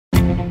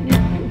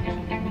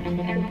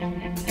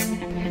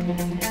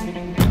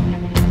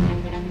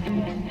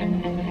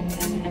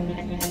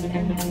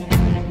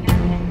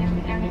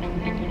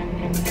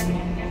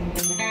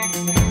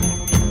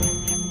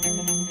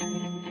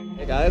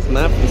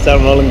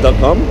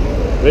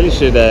Soundrolling.com. Really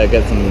should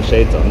get some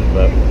shades on,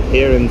 but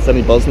here in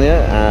sunny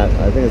Bosnia at,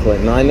 I think it's like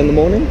 9 in the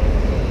morning.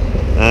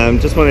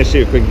 Just want to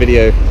shoot a quick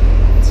video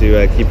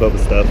to keep up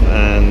with stuff,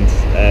 and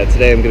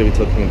today I'm going to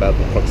be talking about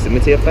the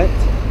proximity effect.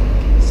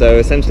 So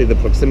essentially the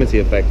proximity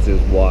effect is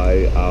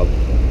why our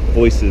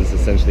voices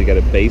essentially get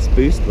a bass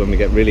boost when we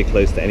get really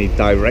close to any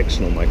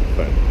directional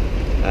microphone.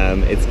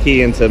 It's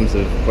key in terms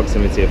of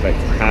proximity effect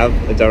to have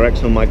a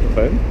directional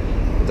microphone.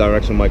 The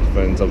directional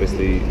microphone is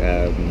obviously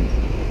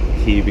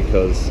key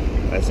because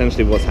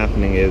essentially what's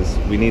happening is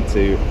we need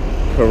to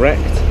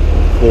correct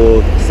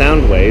for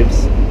sound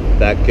waves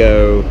that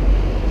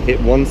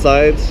hit one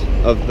side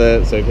of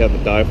the, so if you have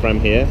the diaphragm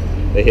here,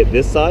 they hit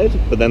this side,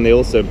 but then they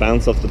also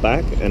bounce off the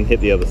back and hit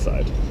the other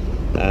side.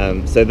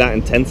 So that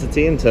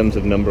intensity in terms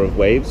of number of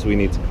waves we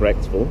need to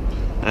correct for.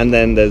 And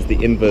then there's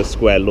the inverse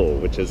square law,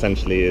 which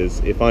essentially is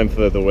if I'm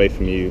further away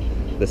from you,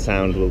 the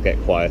sound will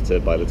get quieter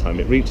by the time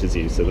it reaches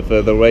you. So the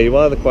further away you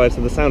are, the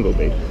quieter the sound will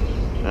be.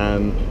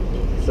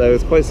 So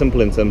it's quite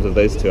simple in terms of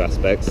those two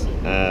aspects.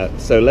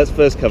 So let's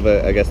first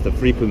cover, I guess, the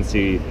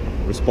frequency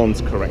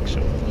response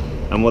correction.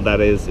 And what that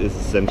is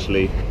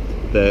essentially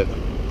the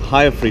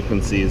higher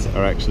frequencies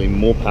are actually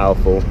more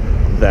powerful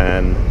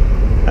than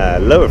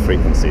lower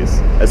frequencies,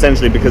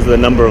 essentially because of the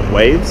number of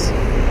waves.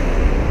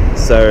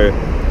 So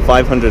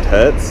 500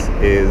 hertz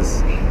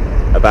is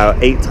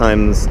about 8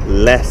 times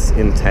less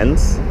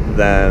intense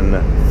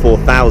than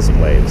 4,000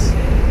 waves.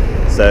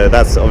 So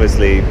that's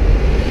obviously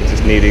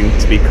just needing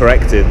to be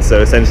corrected.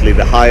 So essentially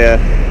the higher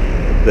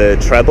the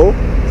treble,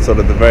 sort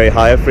of the very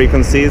higher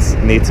frequencies,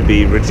 need to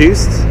be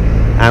reduced,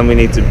 and we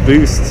need to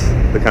boost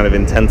the kind of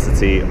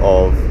intensity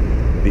of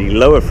the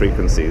lower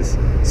frequencies.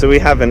 So we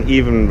have an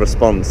even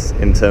response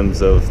in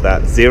terms of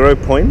that 0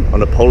 point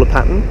on a polar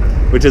pattern,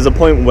 which is a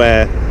point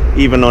where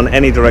even on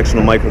any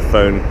directional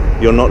microphone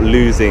you're not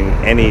losing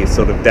any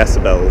sort of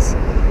decibels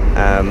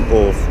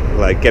or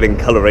like getting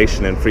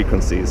coloration in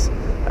frequencies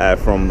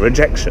from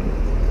rejection,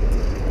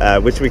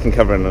 which we can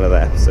cover in another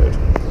episode.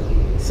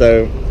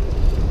 So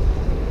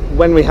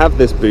when we have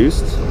this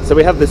boost, so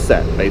we have this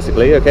set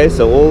basically, okay,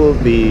 so all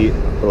the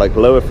like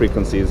lower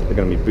frequencies are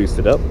going to be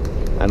boosted up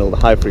and all the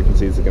high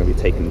frequencies are going to be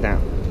taken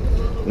down.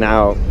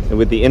 Now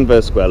with the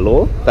inverse square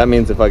law, that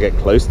means if I get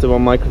close to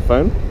one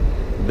microphone,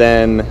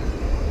 then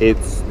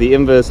it's the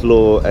inverse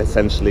law.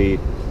 Essentially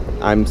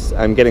I'm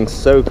getting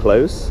so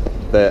close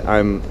that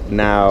I'm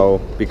now,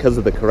 because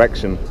of the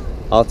correction,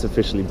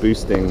 artificially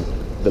boosting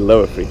the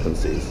lower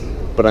frequencies,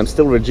 but I'm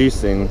still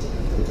reducing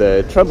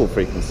the treble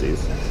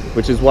frequencies,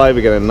 which is why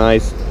we get a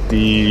nice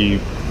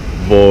deep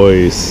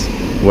voice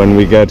when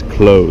we get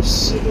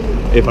close,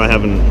 if I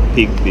haven't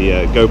peaked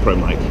the GoPro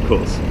mic, of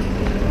course.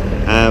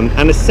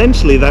 And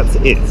essentially that's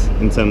it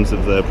in terms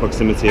of the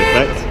proximity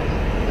effect.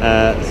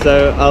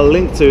 So I'll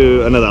link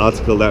to another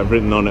article that I've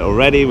written on it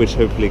already, which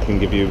hopefully can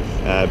give you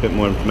a bit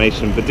more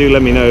information, but do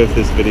let me know if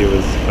this video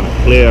was kind of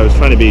clear. I was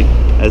trying to be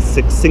as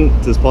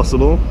succinct as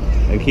possible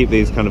and keep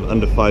these kind of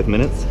under 5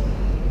 minutes.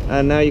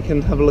 And now you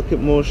can have a look at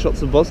more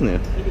shots of Bosnia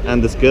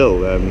and this girl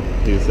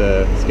who's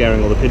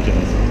scaring all the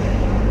pigeons,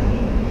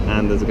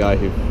 and there's a guy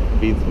who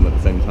feeds them at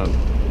the same time.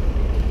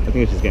 I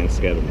think she's getting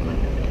scared of them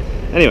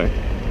now. Anyway,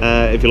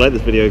 if you like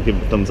this video, give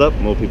it a thumbs up,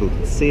 more people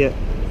can see it.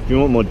 If you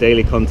want more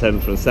daily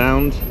content from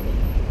sound,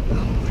 oh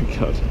my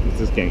god, it's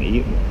just getting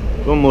eaten. If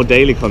you want more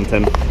daily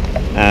content,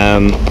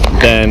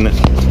 then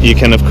you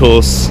can of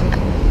course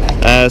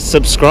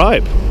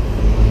subscribe.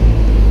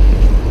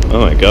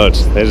 Oh my god,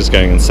 they're just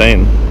going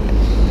insane.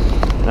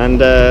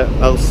 And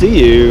I'll see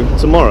you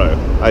tomorrow.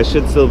 I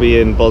should still be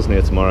in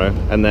Bosnia tomorrow,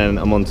 and then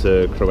I'm on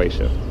to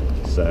Croatia,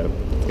 so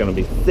it's gonna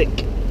be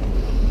thick.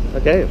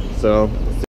 Okay, so